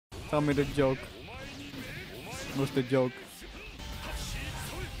Tell me the joke. What's the joke?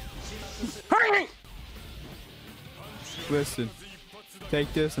 Listen,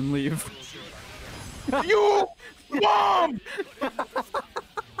 take this and leave. You mom!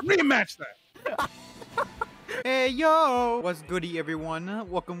 Rematch that. Hey yo! What's goody, everyone?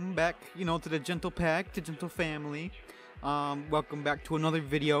 Welcome back, to the Gentle Pack, the Gentle Family. Welcome back to another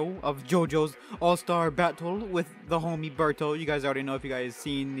video of JoJo's All-Star Battle with the homie Berto. You guys already know if you guys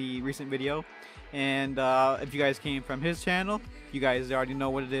seen the recent video. And if you guys came from his channel, you guys already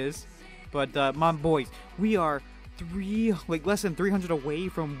know what it is. But my boys, we are less than 300 away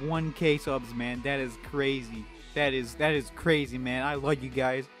from 1K subs, man. That is crazy. That is crazy, man. I love you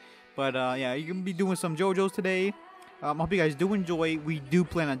guys. But yeah, you're gonna be doing some JoJo's today. I hope you guys do enjoy. We do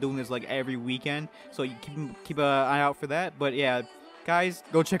plan on doing this like every weekend, so you keep an eye out for that. But yeah, guys,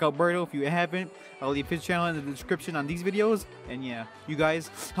 go check out Berto if you haven't. I'll leave his channel in the description on these videos. And yeah, you guys,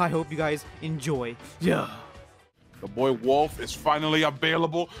 I hope you guys enjoy. Yeah. The boy Wolf is finally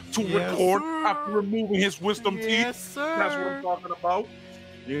available to record after removing his wisdom teeth. Yes, sir. That's what I'm talking about.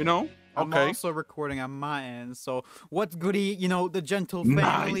 You know? I'm Okay. also recording on my end. So what's goody? The Gentle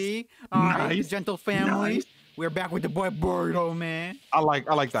Family. Nice. The Gentle Family. Nice. We're back with the boy Berto, man. I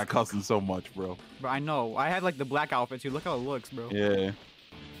like that cussing so much, bro. Bro, I know. I had like the black outfit too. Look how it looks, bro. Yeah.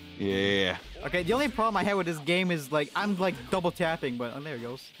 Yeah. Okay, the only problem I had with this game is like I'm like double tapping, but there it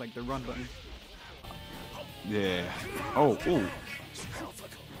goes. Like the run button. Yeah. Oh, ooh.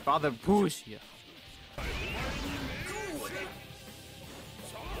 Father push. Yeah.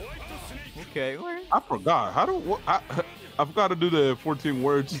 Okay. I forgot. I forgot to do the 14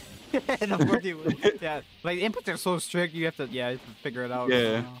 words. Yeah, like the inputs are so strict. You have to figure it out.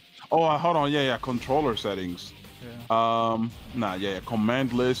 Yeah. Oh, hold on. Yeah. Controller settings. Yeah. Yeah.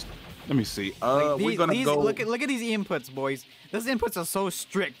 Command list. Let me see. We're gonna go. Look at these inputs, boys. Those inputs are so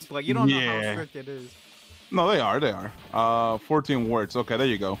strict. Like you don't know how strict it is. No, they are. 14 words. Okay, there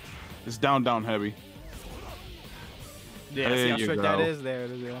you go. It's down, heavy. Yeah, see how strict that is? There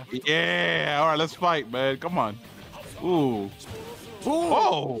it is, yeah. Yeah, all right, let's fight, man. Come on. Ooh.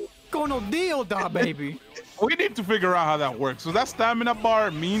 Oh! Go no deal, da baby. We need to figure out how that works. So that stamina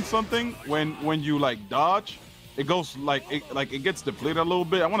bar means something when you like dodge. It goes it gets depleted a little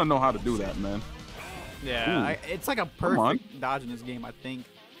bit. I want to know how to do that, man. Yeah, it's like a perfect dodge in this game, I think.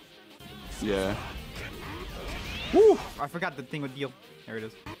 Yeah. Woo! I forgot the thing with deal. There it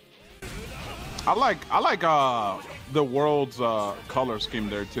is. I like the world's color scheme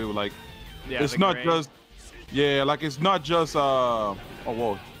there too. Like it's not just it's not just oh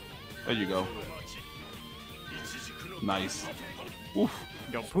whoa. There you go. Nice. Oof.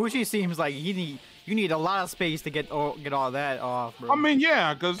 Yo, Pushy seems like you need a lot of space to get all that off, bro. I mean,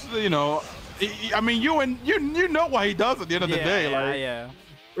 yeah, because you know what he does at the end of the day. Yeah.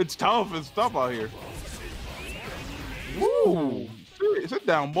 It's tough and stuff out here. Woo! Sit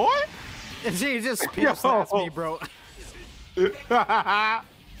down, boy. She just spear slaps me, bro.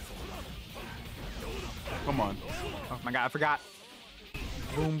 Come on. Oh my god, I forgot.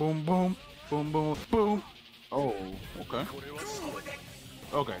 Boom, boom, boom. Boom, boom, boom. Oh, okay.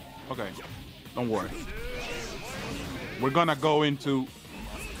 Okay. Don't worry. We're gonna go into...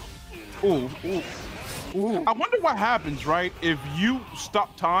 Ooh. I wonder what happens, right, if you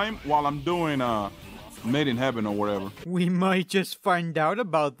stop time while I'm doing Made in Heaven or whatever. We might just find out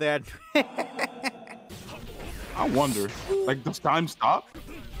about that. I wonder. Like, does time stop?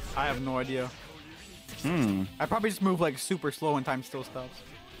 I have no idea. I probably just move like super slow and time still stops.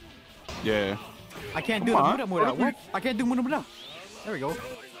 Yeah. I can't do the Muda. What? I can't do Muda. There we go.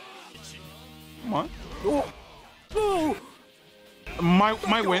 Come on. Oh.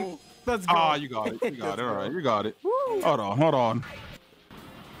 Might win. Let's go. Ah, you got it. You got it. All right, you got it. Woo. Hold on.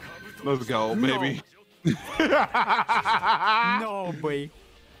 Let's go, baby. No, boy.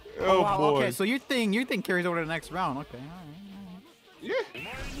 Oh, wow. boy. Okay, so your thing carries over to the next round. Okay. All right.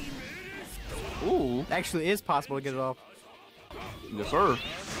 Yeah. Ooh. It actually is possible to get it off. Yes, sir.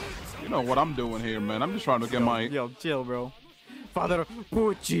 You know what I'm doing here, man. I'm just trying to get my... Yo, chill, bro. Father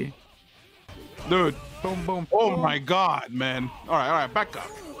Pucci. Dude. Boom, boom. Oh, my God, man. All right. Back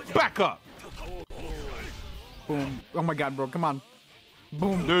up. Boom. Oh, my God, bro. Come on.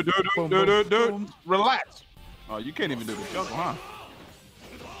 Boom. Dude. Boom. Relax. Oh, you can't even do the juggle, huh?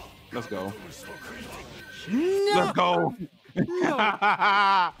 Let's go. No. Let's go. No.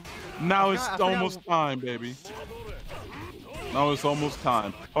 Now it's almost time, baby. Now it's almost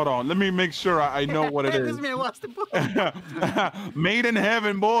time. Hold on. Let me make sure I know what it is. This man lost the book. Made in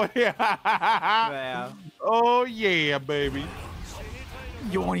Heaven, boy. Yeah. Oh, yeah, baby.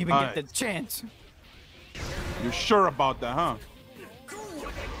 You won't even get the chance. You're sure about that, huh?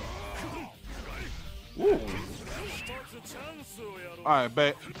 Ooh. All right,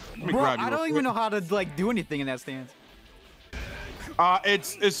 bet. Let me Bro, grab you. I don't even know how to like do anything in that stance.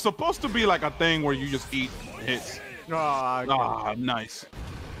 It's supposed to be like a thing where you just eat hits. Oh, okay. Ah, nice.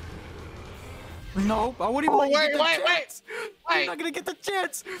 Nope, I wouldn't even let you get the chance. Wait. You're not gonna get the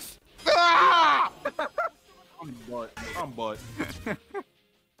chance. Ah! I'm butt.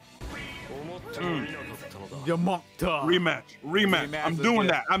 Yamata. Rematch. I'm doing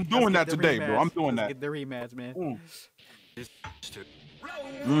that. I'm doing that today, bro. I'm doing that. Get the rematch, man.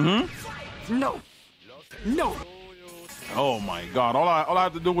 No. Oh my God! All I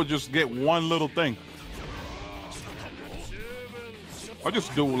have to do was just get one little thing. I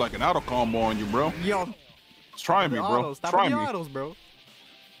just do like an auto combo on you, bro. Yo. Try me, bro. Stop Try the me. autos, bro.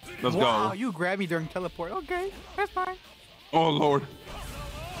 Let's wow, go. you grabbed me during teleport. Okay, that's fine. Oh Lord.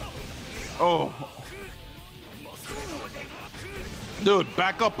 Oh. Dude,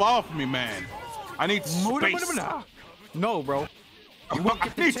 back up off me, man. I need space. No, bro. You won't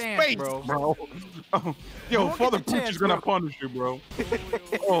get the chance, space, bro. Oh, yo, Father Pooch is gonna punish you, bro.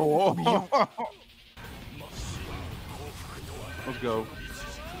 oh. Let's go.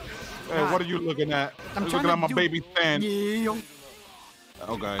 Hey, what are you looking at? I'm looking at my baby fan. Yeah.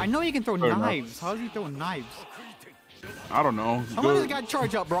 Okay. I know you can throw Fair knives. How is he throwing knives? I don't know. How long does this guy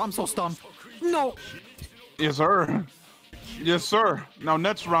charge up, bro? I'm so stunned. No. Yes, sir. Yes, sir. Now,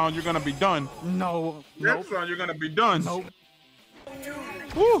 next round, you're gonna be done. No. Next round, you're gonna be done. Nope.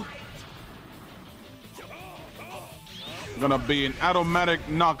 Woo. Gonna be an automatic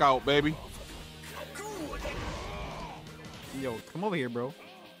knockout, baby. Yo, come over here, bro.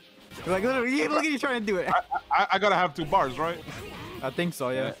 Like, literally, look at you trying to do it. I gotta have 2 bars, right? I think so,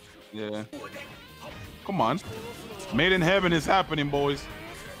 yeah. Yeah. Come on. Made in heaven is happening, boys.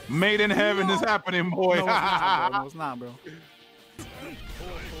 Made in heaven is happening, boy. No, it's not, bro. No, it's not, bro.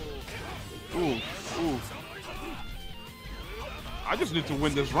 Ooh. I just need to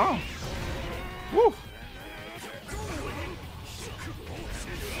win this round. Woo.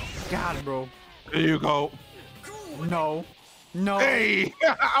 Got it, bro. There you go. No. No. Hey!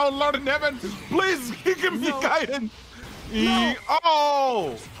 Oh, Lord in heaven, please give me guidance. No.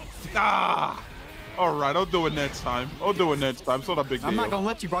 Oh! Ah! All right, I'll do it next time. It's not a big deal. I'm not gonna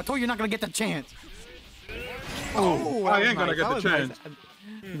let you, bro. I told you you're not gonna get the chance. Oh, I ain't gonna get the chance.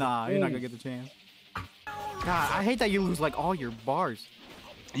 Nice. Nah, you're not gonna get the chance. God, I hate that you lose like all your bars.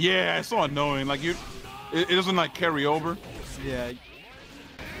 Yeah, it's so annoying. Like it doesn't like carry over. Yeah.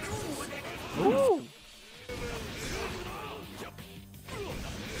 Ooh.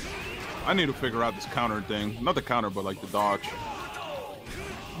 I need to figure out this counter thing. Not the counter, but like the dodge.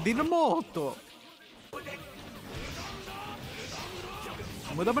 Dinamoto.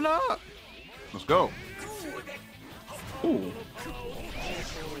 Let's go. Ooh.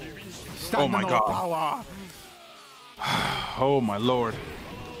 Oh my God. Power. Oh my Lord.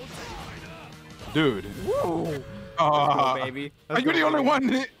 Dude. Woo. Let's go, baby. Are you the only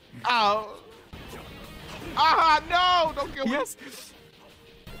one? Ow. Ah, no! Don't kill me. Yes.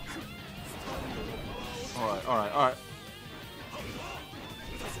 All right.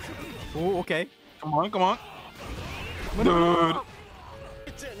 Oh, okay. Come on. Dude.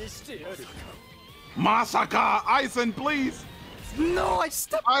 Masaka! Ison, please! No, I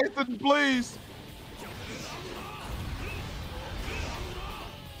stepped. Ison, please!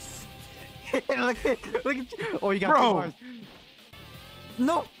 look at you. Oh, you got Bro. 2 bars.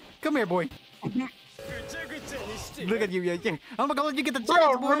 No, come here, boy. Look at you, yeah. I'm not gonna let you get the chance,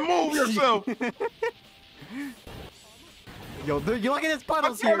 Bro, boy. remove yourself! Yo, dude, you look at his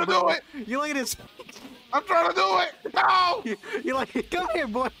puddles I'm here, trying to bro. do it. You look at his. I'm trying to do it! No! You like, come here,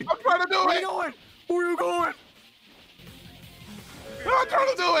 boy. I'm trying to do Where it! you going? Where you going? I'm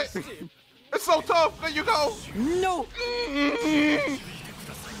trying to do it! It's so tough. There you go. No.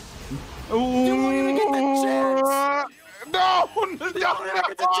 Ooh. You won't even get the chance. No! You won't even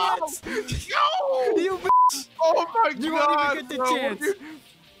get the chance. No! You bitch. Oh my You God! won't even get the bro. chance.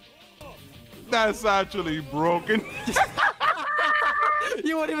 That's actually broken.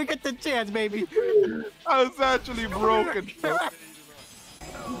 You won't even get the chance, baby. That's actually broken. Bro.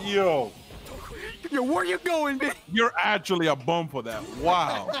 Yo. Yo, where you going, bitch? You're actually a bum for that.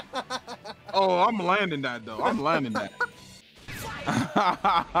 Wow. Oh, I'm landing that though. I'm landing that.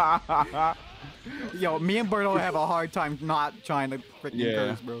 Yo, me and Berto have a hard time not trying to freaking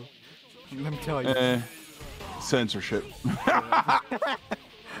curse, bro. Let me tell you. Censorship.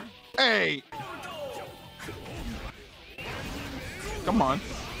 Hey. Come on.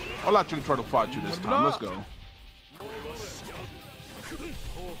 I'll actually try to fight you this time. Let's go.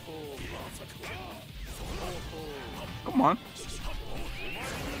 Come on.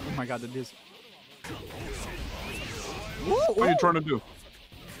 Oh my God, the disc. What are you trying to do?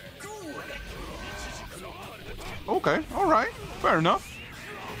 Okay, all right, fair enough.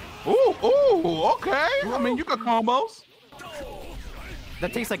 Ooh, okay. I mean, you got combos.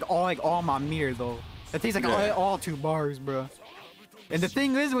 That takes like all my mirror though. That takes like all 2 bars, bro. And the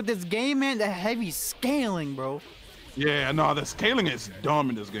thing is with this game, man, the heavy scaling, bro. Yeah, no, the scaling is dumb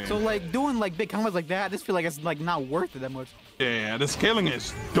in this game. So like doing like big combos like that, I just feel like it's like not worth it that much. Yeah, the scaling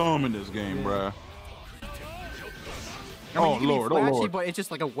is dumb in this game, bro. I mean, Oh you can Lord, be flashy, oh Lord. but it's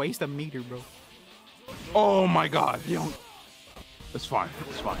just like a waste of meter, bro. Oh my God. It's fine.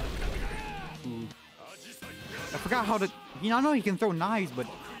 It's fine. I forgot how to. You know, I know he can throw knives, but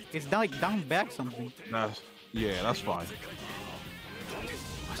it's like down back something. That's fine.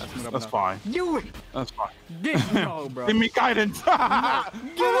 That's fine. You. That's fine. No, bro. Give me guidance. Get out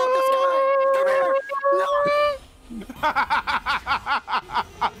the sky. Come here.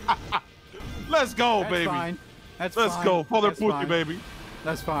 No. Let's go, That's baby. fine. Let's go. Father That's Pucci, fine. baby.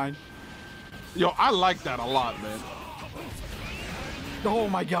 That's fine. Yo, I like that a lot, man. Oh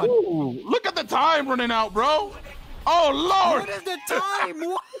my God. Ooh, look at the time running out, bro. Oh Lord. What is the time?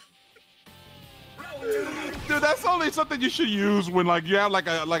 What? Dude, that's only something you should use when like you have like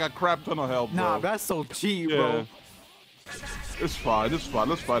a crap ton of health, bro. Nah, that's so cheap, Yeah. bro. It's fine. It's fine.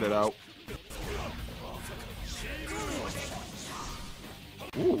 Let's fight it out.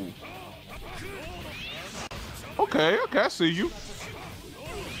 Ooh. Okay, I see you.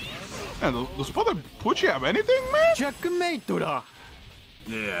 And does Father Pucci have anything, man? Checkmate, Tida.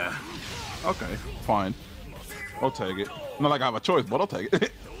 Yeah. Okay, fine. I'll take it. Not like I have a choice, but I'll take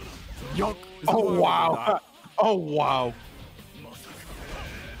it. Yuck. Oh wow. Oh wow.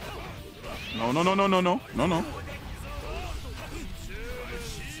 No.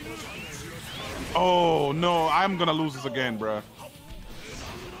 Oh no, I'm gonna lose this again, bruh.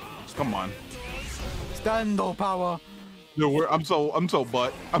 Come on. Stando power. Dude, I'm so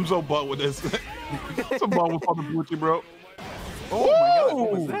butt with this. It's a butt with Father Pucci, bro. Oh my God,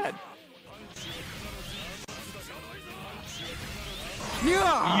 what was that?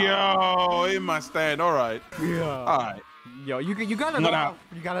 Yeah. Yo, in my stand. All right. Yeah. All right. Yo, you got it off.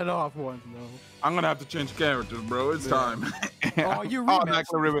 You got it off once, though. I'm gonna have to change characters, bro. It's time. Oh, you Oh, rematched. not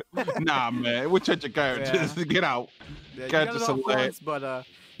gonna remake. Nah, man. We'll change your characters. Yeah. Get out. Yeah, you Got got to it off select. once, but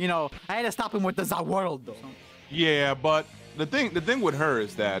you know, I had to stop him with the WARUDO though. Yeah, but the thing with her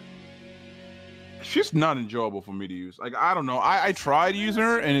is that she's not enjoyable for me to use. Like, I don't know. I tried using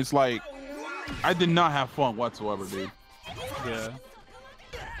her, and it's like I did not have fun whatsoever, dude. Yeah.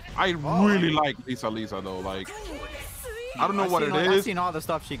 I really like Lisa though. Like, I don't know what it I've is. seen all the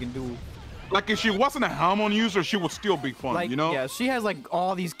stuff she can do. Like, if she wasn't a Hamon user, she would still be fun, Like, you know? yeah, she has like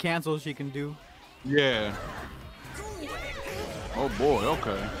all these cancels she can do. Yeah. Oh boy,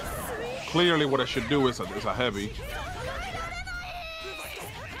 okay. Clearly what I should do is a heavy.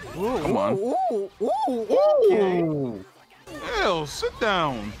 Ooh, Come on. Ooh. Okay. Ooh. Hell, sit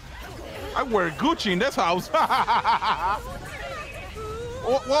down. I wear Gucci in this house.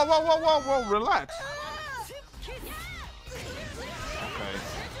 Whoa, relax. Okay.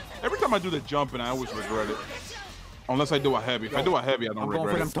 Every time I do the jumping, I always regret it. Unless I do a heavy. If I do a heavy, I don't I'm going for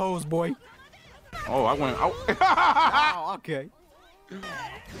regret them it. toes, boy. Oh, I went. Oh, okay.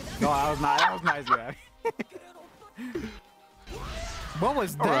 No, that was nice, man. What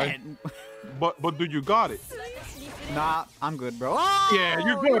was that? right. But dude, you got it. Nah, I'm good, bro. Oh! Yeah,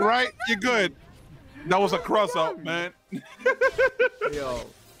 you're good, right? You're good. That was a cross out, man. Yo,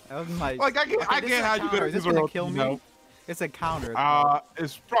 that was nice. Like I get how you counter. get Is this gonna kill me? It's a counter.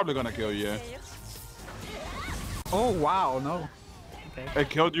 It's probably gonna kill you. Oh wow, no. Okay. It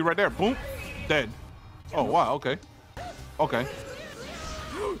killed you right there. Boom, dead. Oh wow, okay, okay.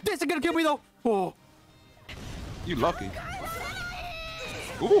 This is gonna kill me though. Oh. You lucky.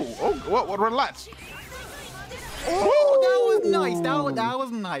 Ooh, oh, what? Relax. Oh, that was nice. That was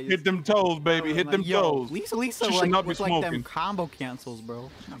nice. Hit them toes, baby. Hit them toes. Lisa She should like, not be with like them smoking. combo cancels,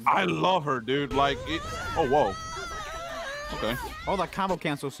 bro. I love her, dude. Like it. Oh whoa. Okay. All the combo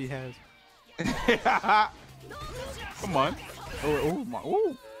cancels she has. Come on.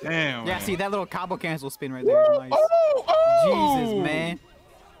 Oh. Damn. Yeah, man. see that little combo cancel spin right there is nice. Oh, Jesus, man.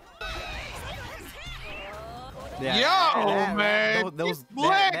 Yeah, Yo, man. Those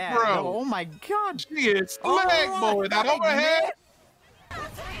Black, bro. Oh my God. She is slick, boy. That overhead.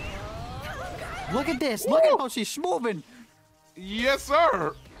 Look at this. Look at how she's moving. Yes,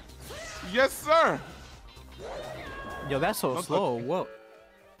 sir. Yes, sir. Yo, that's so slow. Whoa.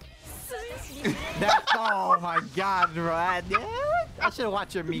 Oh my God, bro. I should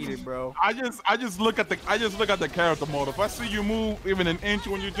watch your meter, bro. I just look at the character mode. If I see you move even an inch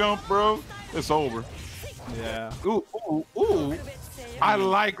when you jump, bro, it's over. Yeah. Ooh, ooh, ooh. I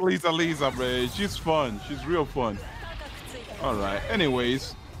like Lisa, bro. She's fun. She's real fun. All right.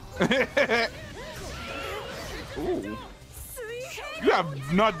 Anyways. Ooh. You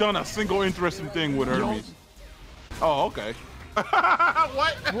have not done a single interesting thing with Hermes. Oh, okay.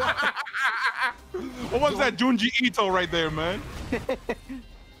 What? What was that Junji Ito right there, man?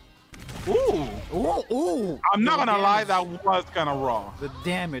 Ooh. Ooh, ooh. I'm not gonna lie, that was kind of raw. The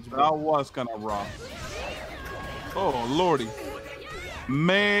damage, bro. That was kind of raw. Oh, lordy.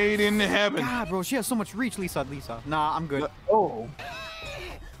 Made in heaven. God, bro, she has so much reach, Lisa. Nah, I'm good. Oh.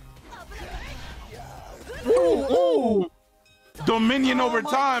 Ooh, ooh. Dominion over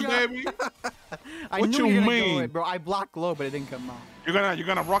time, baby. I What knew you you were gonna mean? go it, bro. I blocked low, but it didn't come out. You're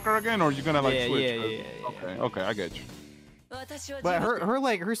gonna rock her again, or you're gonna like switch? Yeah. Okay, I get you. But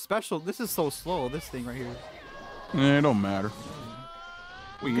her special. This is so slow. This thing right here. Yeah, it don't matter.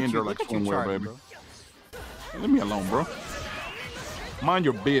 We in there like swimwear, baby. Bro. Leave me alone, bro. Mind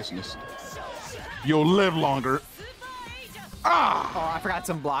your business. You'll live longer. Ah! Oh, I forgot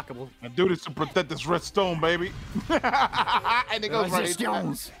some blockable. I do this to protect this red stone, baby. And it goes right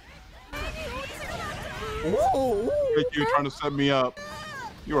stones. Whoa! You trying to set me up?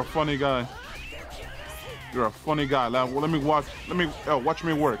 You're a funny guy. You're a funny guy. Well, let me watch. Watch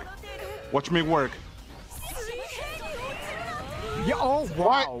me work. Watch me work. Yeah. Oh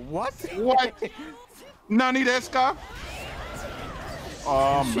wow. What? What? Nani deska?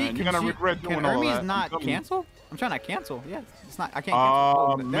 Oh man, you're gonna regret doing all that. Hermes not cancel? I'm trying to cancel. Yeah, it's not. I can't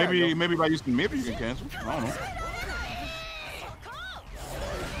cancel. Maybe by using maybe you can cancel. I don't know.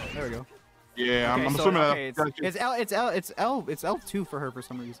 There we go. Yeah, Okay, I'm so, assuming okay, that. it's L2 for her for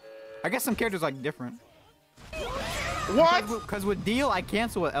some reason. I guess some characters like different. What? Because with Deal, I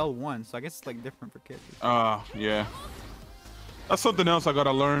cancel with L1, so I guess it's like different for characters. Yeah. That's something else I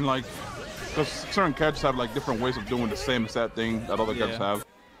gotta learn, like, because certain characters have like different ways of doing the same exact thing that other characters have.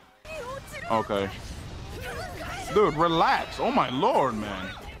 Okay. Dude, relax. Oh my lord, man.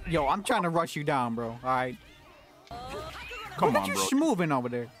 Yo, I'm trying to rush you down, bro. All right. Come on, you bro. schmooving over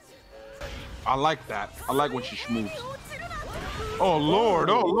there. I like that. I like when she schmooves. Oh lord,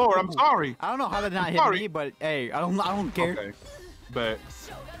 I'm sorry. I don't know how that not hit me, but hey, I don't care. Okay. Bet.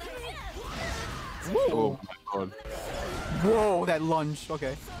 Whoa. Oh my god. Whoa, that lunge.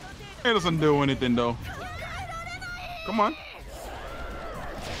 Okay. It doesn't do anything though. Come on.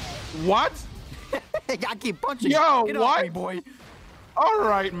 What? I keep punching. Yo, Get what? off me, boy. All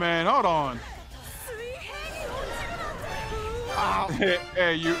right, man. Hold on. Ow.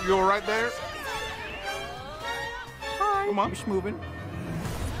 Hey, you all right there? Hi. Come on. You're moving.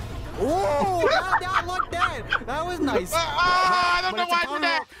 Oh, that looked dead. That was nice. I don't know why I did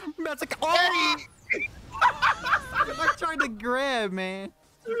that. That's like, oh. I tried to grab, man.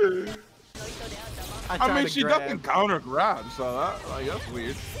 I mean, she doesn't counter grab, so that's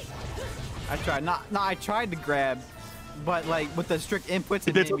weird. I tried to grab, but like with the strict inputs,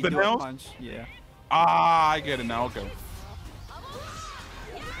 it did made me something do a else? punch. Yeah. Ah, I get it now. Okay.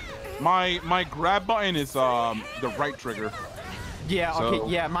 My grab button is the right trigger. Yeah. Okay. So,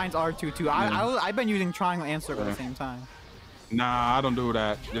 yeah. Mine's R2 too. Yeah. I've been using triangle and circle at the same time. Nah, I don't do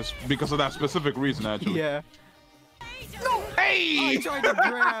that. Just because of that specific reason, actually. Yeah. No. Hey! I tried to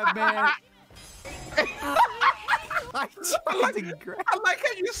grab, man. I tried to grab. I like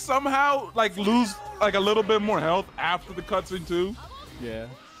how you somehow like lose like a little bit more health after the cutscene too. Yeah.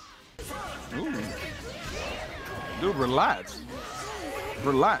 Ooh. Dude, relax.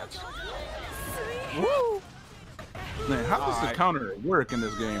 Relax. Woo! Man, how does the counter work in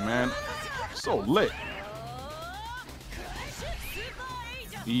this game, man? So lit.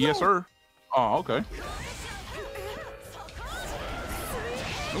 Yes, sir. Oh, okay.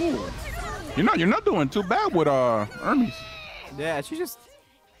 Ooh. You're not doing too bad with Hermes. Yeah,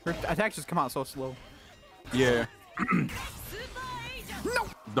 her attacks just come out so slow. Yeah. No.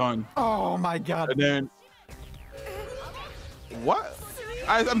 Done. Oh my god. And then what?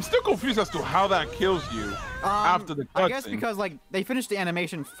 I'm still confused as to how that kills you after the cutscene. I guess because like they finished the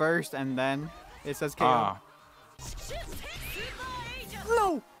animation first and then it says KO.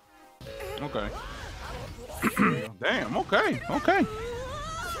 No. Okay. Damn. Okay. Okay.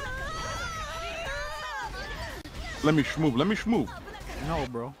 Let me schmoove. No,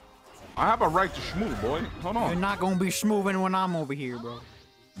 bro. I have a right to schmoove, boy. Hold on. You're not gonna be schmooving when I'm over here, bro.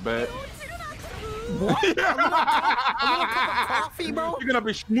 Bet. What? A little cup of coffee, bro? You're gonna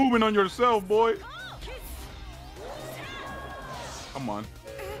be schmooving on yourself, boy. Come on.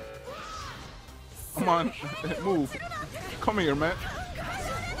 Come on. Move. Come here, man.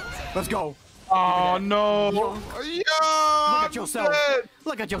 Let's go. Oh no! Yo, Look at yourself. Dead.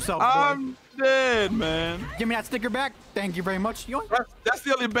 Look at yourself, boy. I'm dead, man. Give me that sticker back. Thank you very much. That's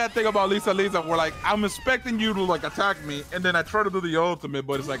the only bad thing about Lisa. Where like I'm expecting you to like attack me, and then I try to do the ultimate,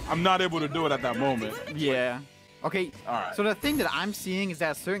 but it's like I'm not able to do it at that moment. Yeah. Okay. All right. So the thing that I'm seeing is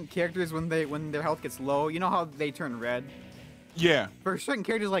that certain characters, when their health gets low, you know how they turn red. Yeah. For certain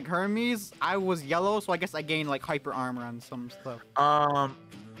characters like Hermes, I was yellow, so I guess I gained like hyper armor on some stuff.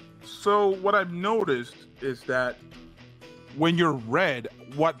 So what I've noticed is that when you're red,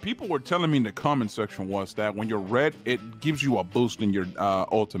 what people were telling me in the comment section was that when you're red, it gives you a boost in your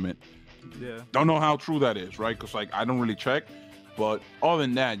ultimate. Yeah. Don't know how true that is, right? Because like I don't really check, but other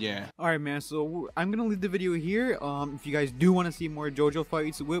than that, yeah. All right, man. So I'm gonna leave the video here. If you guys do want to see more JoJo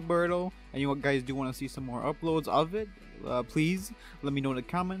fights with WARUDO, and you guys do want to see some more uploads of it, please let me know in the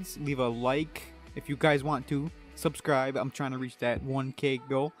comments. Leave a like if you guys want to. Subscribe. I'm trying to reach that 1K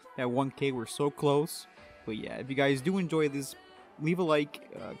goal. That 1K, we're so close. But yeah, if you guys do enjoy this, leave a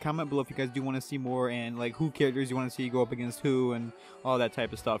like, comment below if you guys do want to see more, and like who characters you want to see go up against who and all that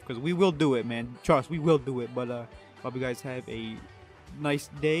type of stuff, because we will do it, man. Trust, we will do it. But hope you guys have a nice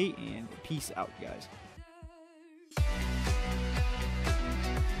day, and peace out, guys.